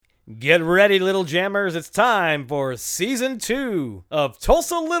Get ready, Little Jammers. It's time for Season 2 of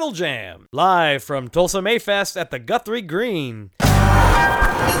Tulsa Little Jam, live from Tulsa Mayfest at the Guthrie Green.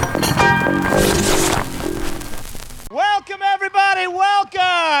 Welcome, everybody.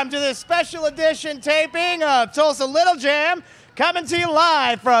 Welcome to this special edition taping of Tulsa Little Jam, coming to you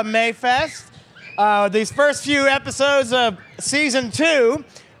live from Mayfest. These first few episodes of Season 2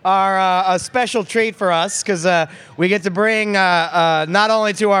 are a special treat for us because we get to bring not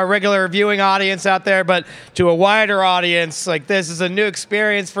only to our regular viewing audience out there, but to a wider audience. Like, this is a new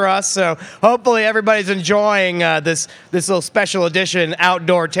experience for us, so hopefully everybody's enjoying this little special edition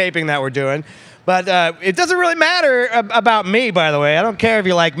outdoor taping that we're doing. But it doesn't really matter about me, by the way. I don't care if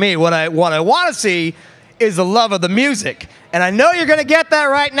you like me. What I want to see is the love of the music, and I know you're going to get that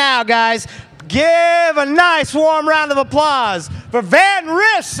right now, guys. Give a nice warm round of applause for Van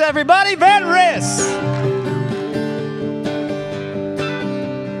Riss, everybody. Van Riss.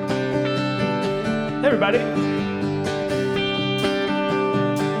 Hey, everybody.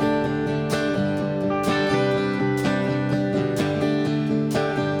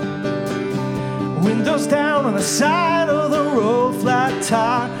 Windows down on the side of the road, flat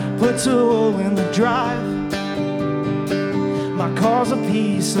tire puts a hole in the drive. My car's a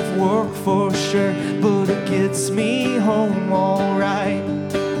piece of work for sure, but it gets me home alright.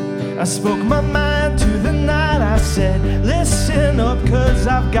 I spoke my mind to the night, I said, listen up, cause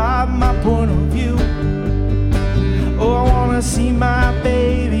I've got my point of view. Oh, I wanna see my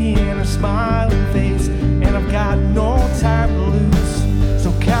baby in her smiling face, and I've got no time to lose.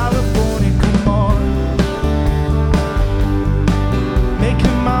 So California, come on.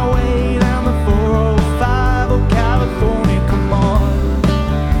 Making my way down the 405, oh California, come on.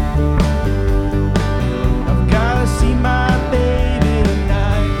 I've gotta see my baby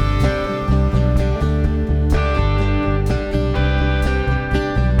tonight.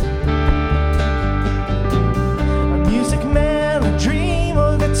 A music man, a dream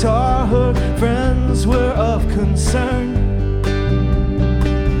of guitar, her friends were of concern.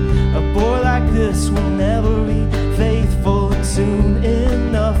 A boy like this will never be faithful, and soon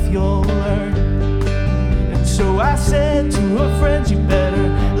enough you'll learn. And so I said to her friends, you better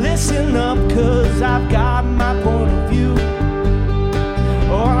listen up, cause I've got my point of view.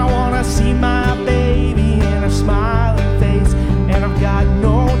 Oh, I wanna see my baby in her smiling face, and I've got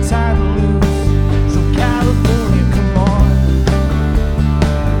no time to lose. So California, come on.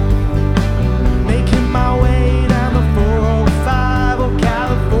 Making my way down the 405, oh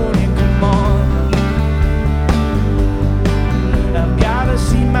California, come on. I've gotta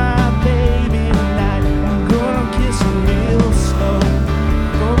see my baby tonight. I'm gonna kiss her real slow,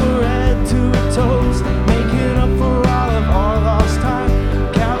 from her head to her toes, making up for all of our lost time.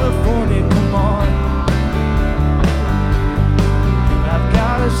 California, come on. I've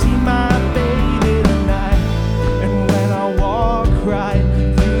gotta see my baby tonight. And when I walk right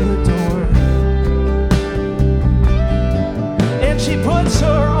through the door, and she puts her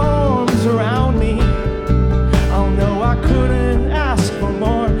arms around me, I'll know I couldn't ask for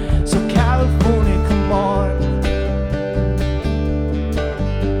more. So California, come on.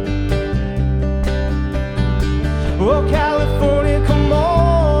 Oh, California, come on.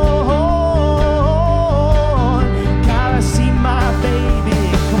 Gotta see my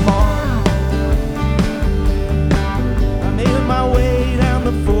baby, come on. I made my way down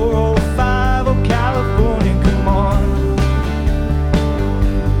the 405, oh California, come on.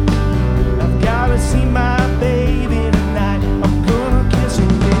 I've gotta see my baby tonight. I'm gonna kiss her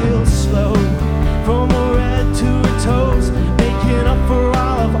real slow, from her head to her toes, making up for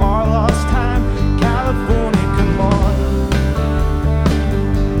all of our lost time. California, come on.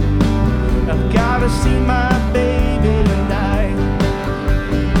 I've gotta see my baby tonight.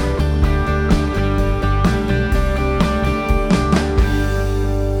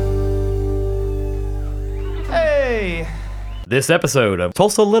 Hey! This episode of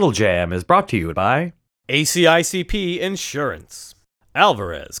Tulsa Little Jam is brought to you by ACICP Insurance,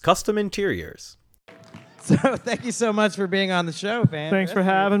 Alvarez Custom Interiors. So thank you so much for being on the show, Van. Thanks for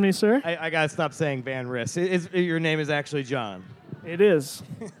having me, sir. I gotta stop saying Van Riss. Your name is actually John. It is.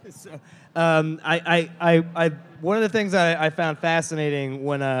 So, one of the things I found fascinating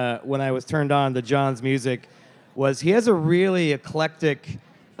when I was turned on to John's music was he has a really eclectic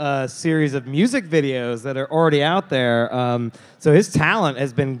series of music videos that are already out there. So his talent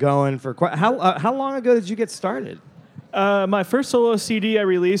has been going for quite. How long ago did you get started? My first solo CD I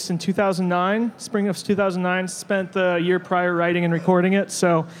released in 2009, spring of 2009. Spent the year prior writing and recording it,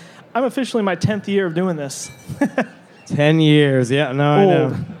 so I'm officially in my 10th year of doing this. 10 years, yeah. No, I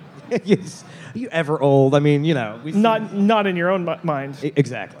know. Are you ever old? I mean, Not in your own mind.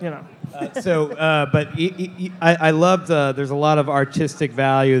 Exactly. You know. But I loved. There's a lot of artistic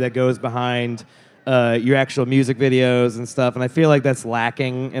value that goes behind your actual music videos and stuff, and I feel like that's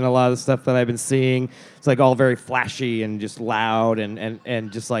lacking in a lot of the stuff that I've been seeing. It's like all very flashy and just loud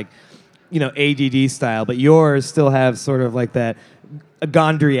and just like, ADD style. But yours still have sort of like that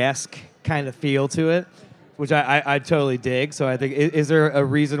Gondry-esque kind of feel to it, which I totally dig. So I think, is there a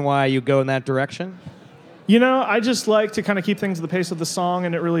reason why you go in that direction? I just like to kind of keep things at the pace of the song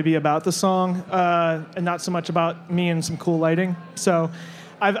and it really be about the song and not so much about me and some cool lighting. So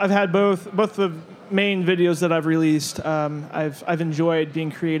I've had both the main videos that I've released. I've enjoyed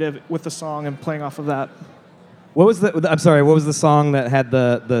being creative with the song and playing off of that. What was the song that had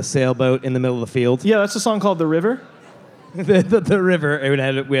the sailboat in the middle of the field? Yeah, that's a song called The River. the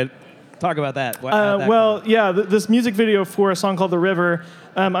river. We had talk about that. This music video for a song called The River,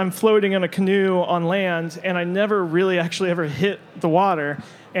 I'm floating in a canoe on land, and I never really actually ever hit the water.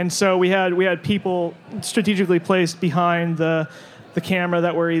 And so we had people strategically placed behind the camera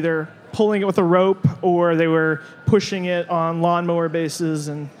that were either pulling it with a rope or they were pushing it on lawnmower bases,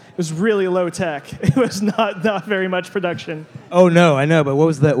 and it was really low tech. It was not very much production. Oh no, I know, but what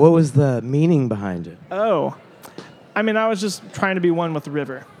was the meaning behind it? Oh, I mean, I was just trying to be one with the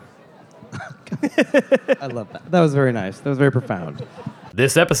river. I love that. That was very nice. That was very profound.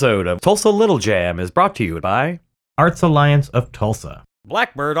 This episode of Tulsa Little Jam is brought to you by Arts Alliance of Tulsa,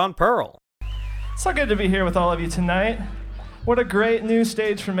 Blackbird on Pearl. So good to be here with all of you tonight. What a great new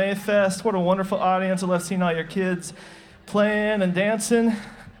stage for Mayfest. What a wonderful audience. I love seeing all your kids playing and dancing.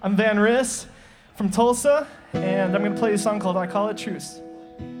 I'm Van Riss from Tulsa, and I'm going to play you a song called I Call It Truce.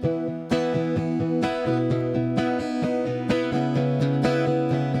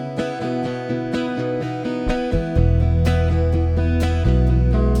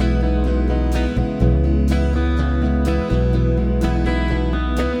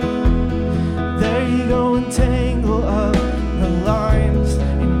 Tangle up the lines,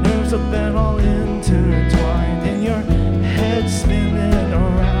 your nerves have been all intertwined, and your head spinning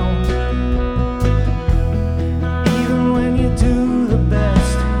around. Even when you do the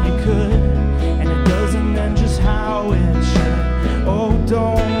best you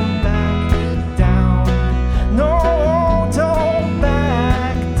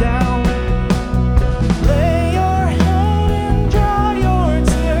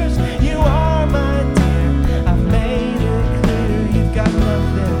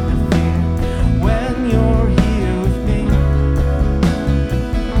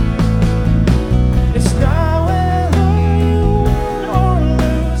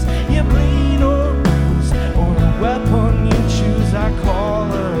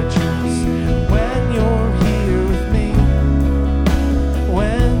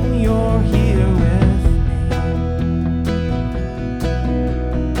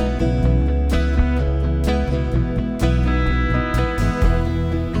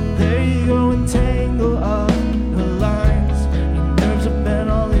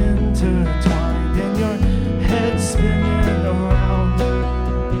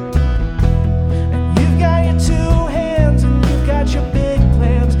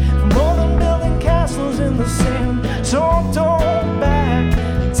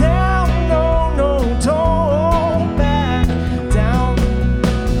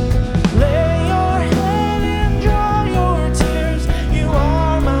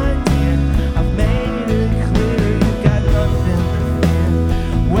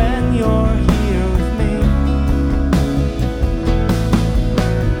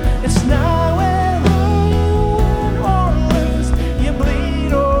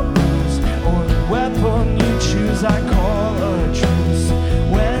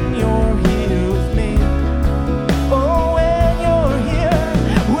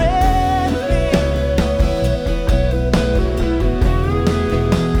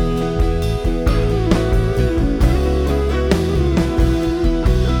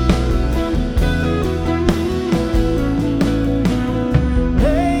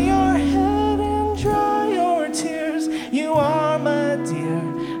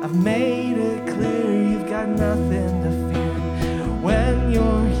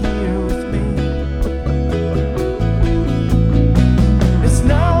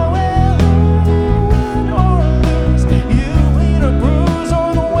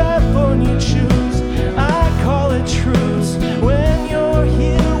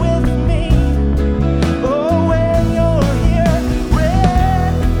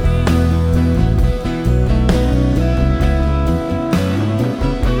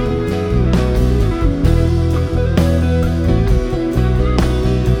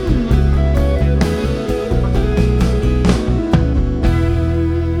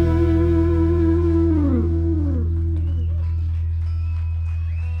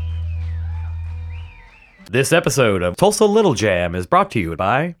This episode of Tulsa Little Jam is brought to you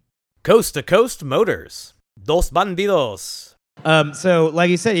by Coast to Coast Motors. Dos Bandidos. So, like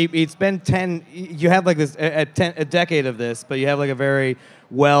you said, it's been 10. You have like this a decade of this, but you have like a very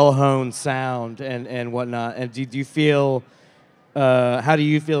well-honed sound and whatnot. And do you feel? How do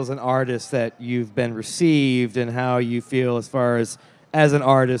you feel as an artist that you've been received, and how you feel as far as an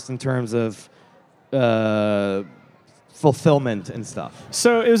artist in terms of fulfillment and stuff?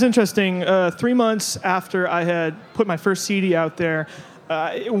 So it was interesting. 3 months after I had put my first CD out there,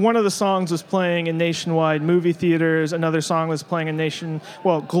 one of the songs was playing in nationwide movie theaters. Another song was playing in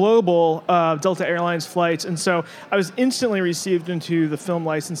global Delta Airlines flights. And so I was instantly received into the film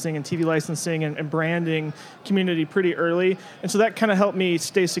licensing and TV licensing and branding community pretty early. And so that kind of helped me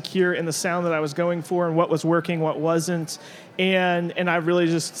stay secure in the sound that I was going for and what was working, what wasn't. And I really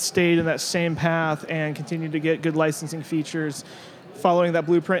just stayed in that same path and continued to get good licensing features following that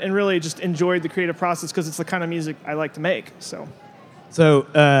blueprint, and really just enjoyed the creative process because it's the kind of music I like to make. So,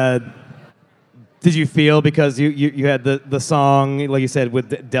 did you feel, because you had the song, like you said,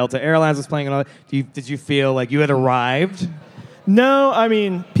 with Delta Airlines was playing and all that, did you feel like you had arrived? No, I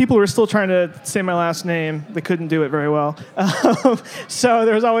mean, people were still trying to say my last name. They couldn't do it very well. So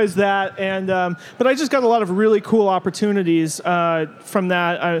there was always that. But I just got a lot of really cool opportunities from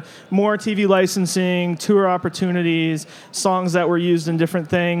that. More TV licensing, tour opportunities, songs that were used in different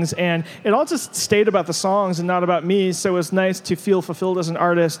things. And it all just stayed about the songs and not about me. So it was nice to feel fulfilled as an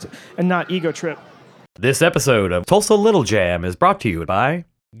artist and not ego trip. This episode of Tulsa Little Jam is brought to you by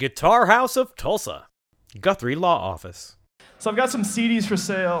Guitar House of Tulsa, Guthrie Law Office. So I've got some CDs for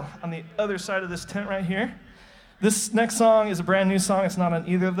sale on the other side of this tent right here. This next song is a brand new song. It's not on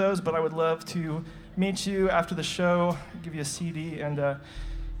either of those, but I would love to meet you after the show, give you a CD, and have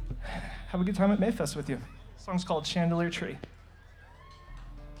a good time at Mayfest with you. The song's called Chandelier Tree.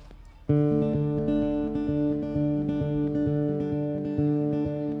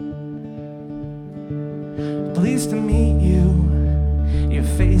 Pleased to meet you, your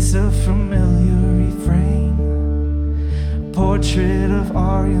face a familiar refrain. Portrait of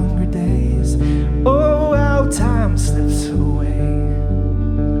our younger days. Oh, how time slips away.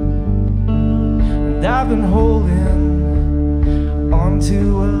 And I've been holding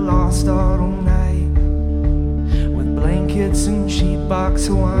onto a lost autumn night with blankets and cheap box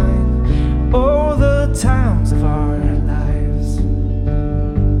wine. Oh, the times of our lives.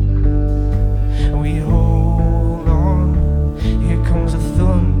 And we hold on. Here comes the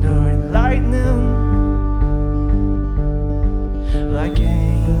thunder and lightning, like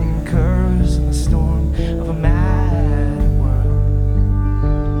anchors in the storm of a mad world.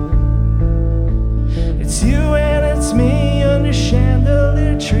 It's you and it's me under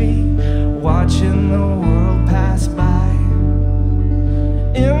chandelier tree, watching the world pass by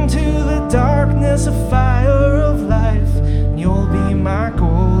into the darkness, a fire of life, and you'll be my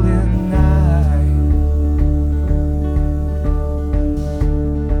golden night.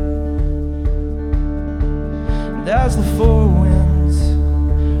 And as the four winds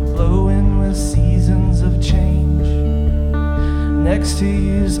blowing with seasons of change, next to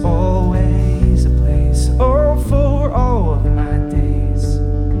you's always a place, oh, for all of my days.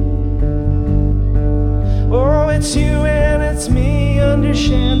 Oh, it's you and it's me under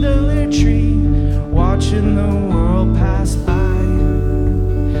chandelier tree, watching the world pass by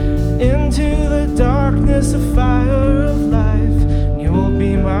into the darkness, a fire of life, and you'll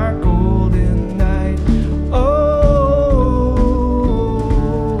be my golden night. Oh,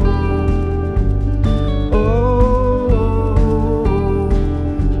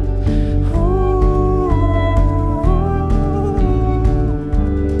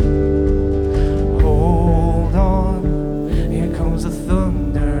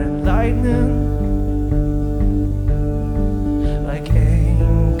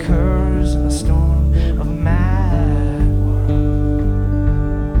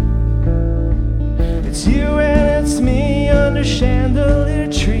 chandelier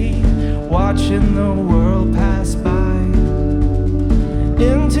tree, watching the world pass by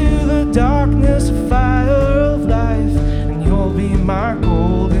into the darkness, a fire of life, and you'll be my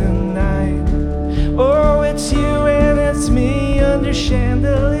golden night. Oh, it's you and it's me under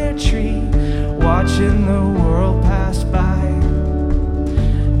chandelier tree, watching the world pass by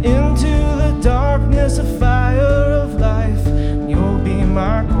into the darkness, a fire of life, and you'll be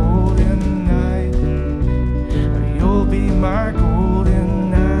my golden night. You'll be my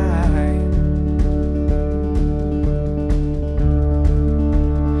golden night.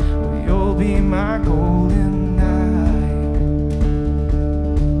 You'll be my golden night.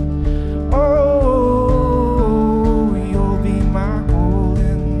 Oh, you'll be my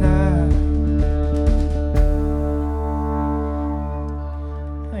golden night.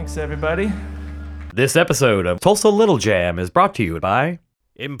 everybody. This episode of Tulsa Little Jam is brought to you by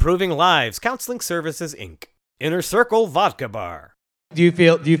Improving Lives Counseling Services, Inc., Inner Circle Vodka Bar. Do you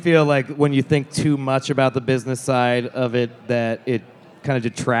feel like when you think too much about the business side of it that it kind of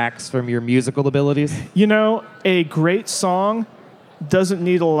detracts from your musical abilities? You know, a great song doesn't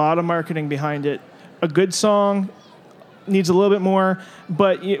need a lot of marketing behind it. A good song needs a little bit more,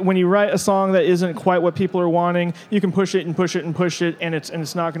 but when you write a song that isn't quite what people are wanting, you can push it and push it and push it, and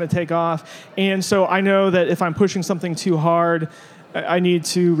it's not going to take off. And so I know that if I'm pushing something too hard, I need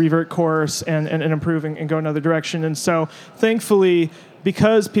to revert course and improve and go another direction. And so thankfully,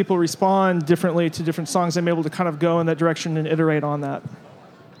 because people respond differently to different songs, I'm able to kind of go in that direction and iterate on that.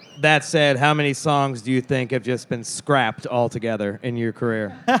 That said, how many songs do you think have just been scrapped altogether in your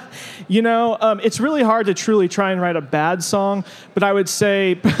career? You know, it's really hard to truly try and write a bad song, but I would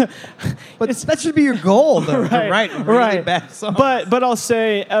say... But that should be your goal, though, to write really bad songs. But I'll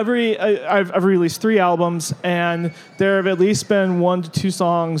say I've released 3 albums, and there have at least been 1 to 2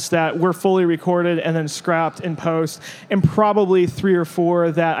 songs that were fully recorded and then scrapped in post, and probably 3 or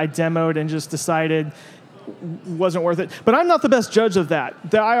 4 that I demoed and just decided wasn't worth it. But I'm not the best judge of that.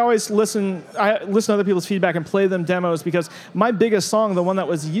 I always listen to other people's feedback and play them demos, because my biggest song, the one that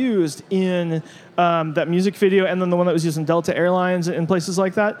was used in that music video and then the one that was used in Delta Airlines and places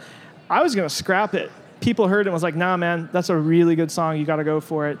like that, I was going to scrap it. People heard it and was like, nah, man, that's a really good song. You got to go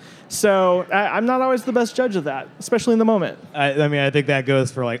for it. So I'm not always the best judge of that, especially in the moment. I mean, I think that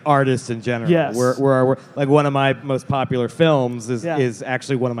goes for like artists in general. Yes. We're like one of my most popular films is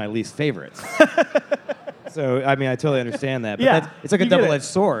actually one of my least favorites. So, I mean, I totally understand that. But it's like a double-edged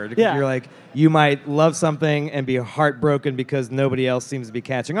sword. Yeah. You're like, you might love something and be heartbroken because nobody else seems to be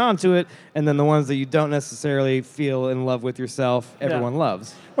catching on to it, and then the ones that you don't necessarily feel in love with yourself, everyone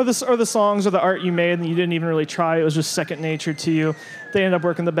loves. Or the songs or the art you made and you didn't even really try. It was just second nature to you. They end up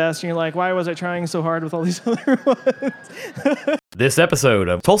working the best, and you're like, why was I trying so hard with all these other ones? This episode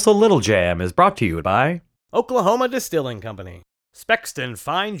of Tulsa Little Jam is brought to you by Oklahoma Distilling Company, Spexton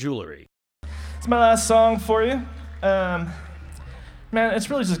Fine Jewelry. It's my last song for you. Man,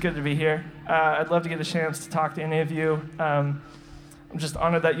 it's really just good to be here. I'd love to get a chance to talk to any of you. I'm just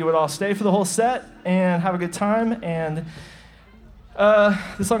honored that you would all stay for the whole set and have a good time. And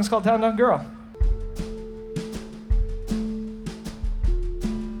this song's called Down Down Girl.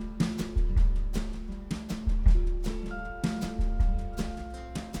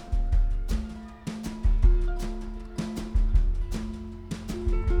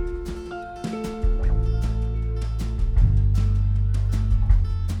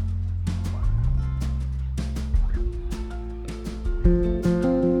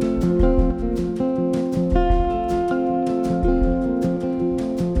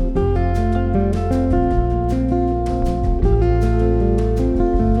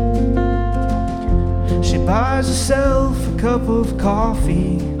 Buys herself a cup of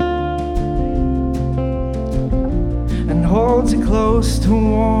coffee and holds it close to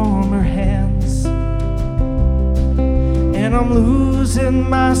warm her hands. And I'm losing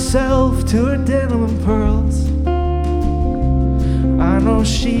myself to her denim and pearls. I know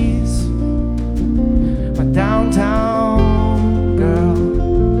she's my downtown girl.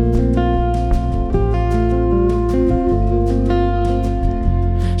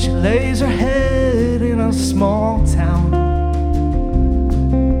 She lays her head in a small town.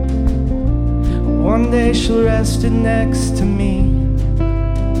 One day she'll rest it next to me,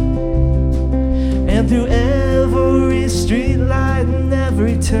 and through every street light and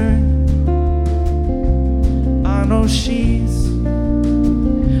every turn, I know she's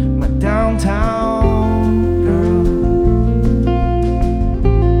my downtown girl.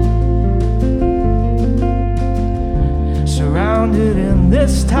 Surrounded in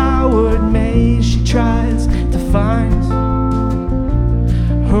this towered maze, she tries to find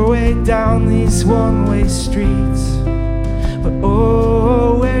her way down these one-way streets. But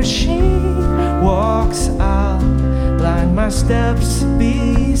oh, where she walks, I'll line my steps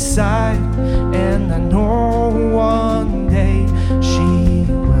beside, and I know one day she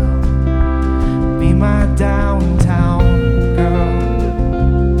will be my downtown girl.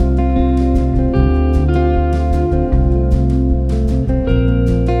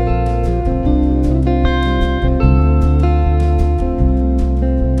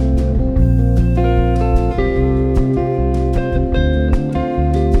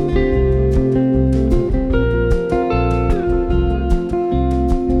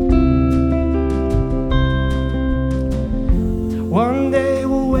 One day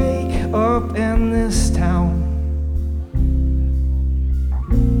we'll wake up in this town,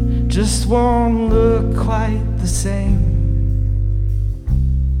 just won't look quite the same.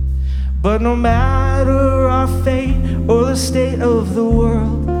 But no matter our fate or the state of the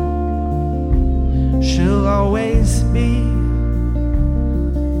world, she'll always be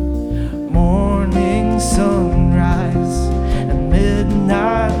morning sunrise and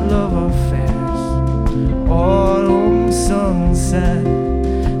midnight love affairs, autumn sunset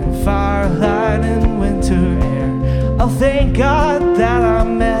and firelight and winter air. I'll thank God that I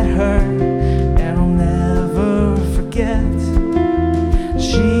met her, and I'll never forget.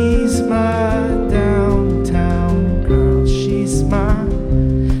 She's my downtown girl. She's my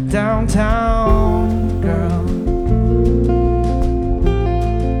downtown girl.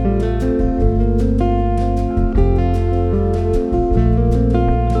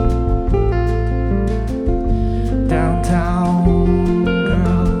 Downtown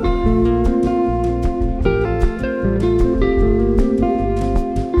girl.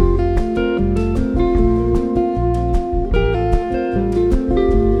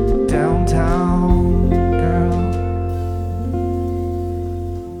 Downtown girl.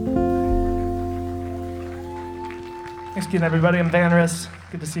 Thanks again, everybody. I'm Van Riss.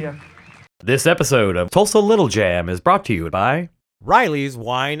 Good to see you. This episode of Tulsa Little Jam is brought to you by Riley's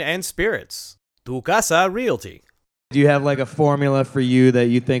Wine and Spirits, Tu Casa Realty. Do you have like a formula for you that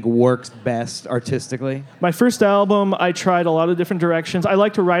you think works best artistically? My first album, I tried a lot of different directions. I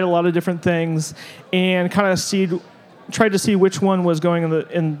like to write a lot of different things and kind of tried to see which one was going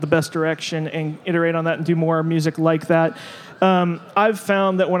in the best direction and iterate on that and do more music like that. I've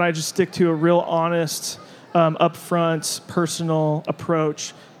found that when I just stick to a real honest, upfront, personal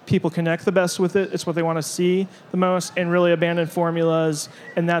approach, people connect the best with it. It's what they want to see the most, and really abandon formulas,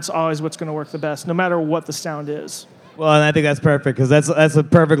 and that's always what's going to work the best, no matter what the sound is. Well, and I think that's perfect, because that's a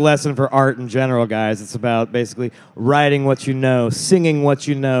perfect lesson for art in general, guys. It's about basically writing what you know, singing what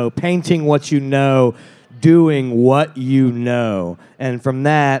you know, painting what you know, doing what you know. And from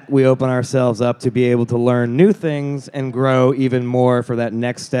that, we open ourselves up to be able to learn new things and grow even more for that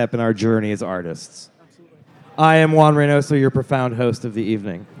next step in our journey as artists. Absolutely. I am Juan Reynoso, your profound host of the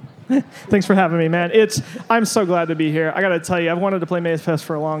evening. Thanks for having me, man. I'm so glad to be here. I got to tell you, I've wanted to play Mayfest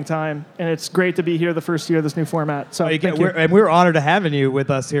for a long time, and it's great to be here the first year of this new format. So thank you. And we're honored to having you with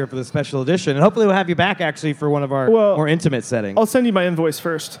us here for the special edition, and hopefully we'll have you back actually for one of our more intimate settings. I'll send you my invoice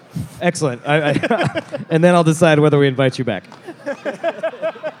first. Excellent. And then I'll decide whether we invite you back.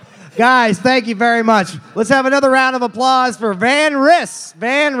 Guys, thank you very much. Let's have another round of applause for Van Riss.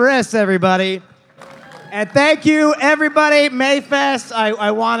 Van Riss, everybody. And thank you, everybody.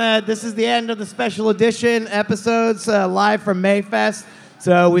 Mayfest. This is the end of the special edition episodes live from Mayfest.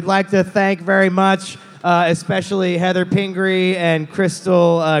 So we'd like to thank very much, especially Heather Pingree and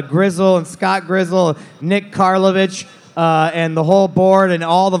Crystal Grizzle and Scott Grizzle, Nick Karlovich, and the whole board and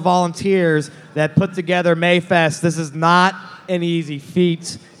all the volunteers that put together Mayfest. This is not an easy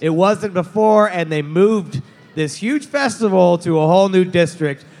feat. It wasn't before, and they moved this huge festival to a whole new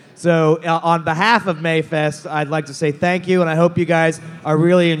district. So on behalf of Mayfest, I'd like to say thank you, and I hope you guys are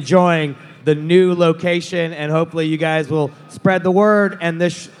really enjoying the new location, and hopefully you guys will spread the word, and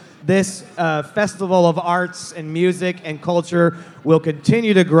this festival of arts and music and culture will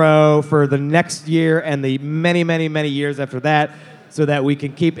continue to grow for the next year and the many, many, many years after that, so that we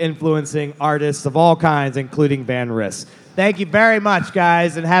can keep influencing artists of all kinds, including Van Riss. Thank you very much,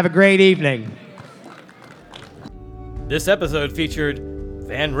 guys, and have a great evening. This episode featured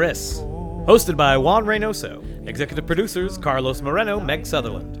Van Riss, hosted by Juan Reynoso. Executive producers Carlos Moreno, Meg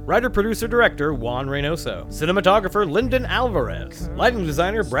Sutherland. Writer-producer-director Juan Reynoso. Cinematographer Lyndon Alvarez. Lighting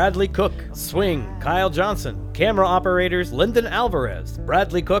designer Bradley Cook. Swing Kyle Johnson. Camera operators Lyndon Alvarez,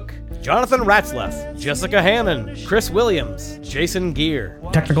 Bradley Cook, Jonathan Ratzlaff, Jessica Hammond, Chris Williams, Jason Gear.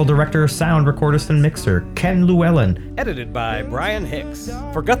 Technical director, sound recordist, and mixer Ken Llewellyn. Edited by Brian Hicks.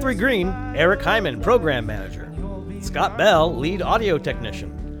 For Guthrie Green, Eric Hyman, program manager. Scott Bell, lead audio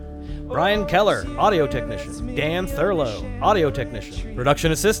technician. Brian Keller, audio technician. Dan Thurlow, audio technician.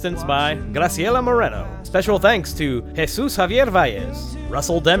 Production assistance by Graciela Moreno. Special thanks to Jesus Javier Valles,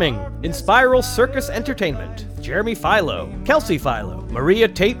 Russell Deming, Inspiral Circus Entertainment, Jeremy Philo, Kelsey Philo, Maria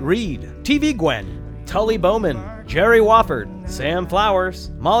Tate Reed, TV Gwen, Tully Bowman, Jerry Wofford, Sam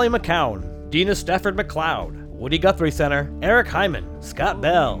Flowers, Molly McCown, Dina Stafford McLeod, Woody Guthrie Center, Eric Hyman, Scott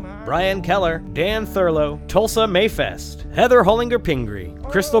Bell, Brian Keller, Dan Thurlow, Tulsa Mayfest, Heather Hollinger Pingree,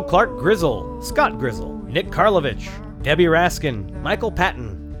 Crystal Clark Grizzle, Scott Grizzle, Nick Karlovich, Debbie Raskin, Michael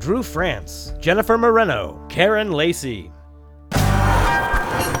Patton, Drew France, Jennifer Moreno, Karen Lacey.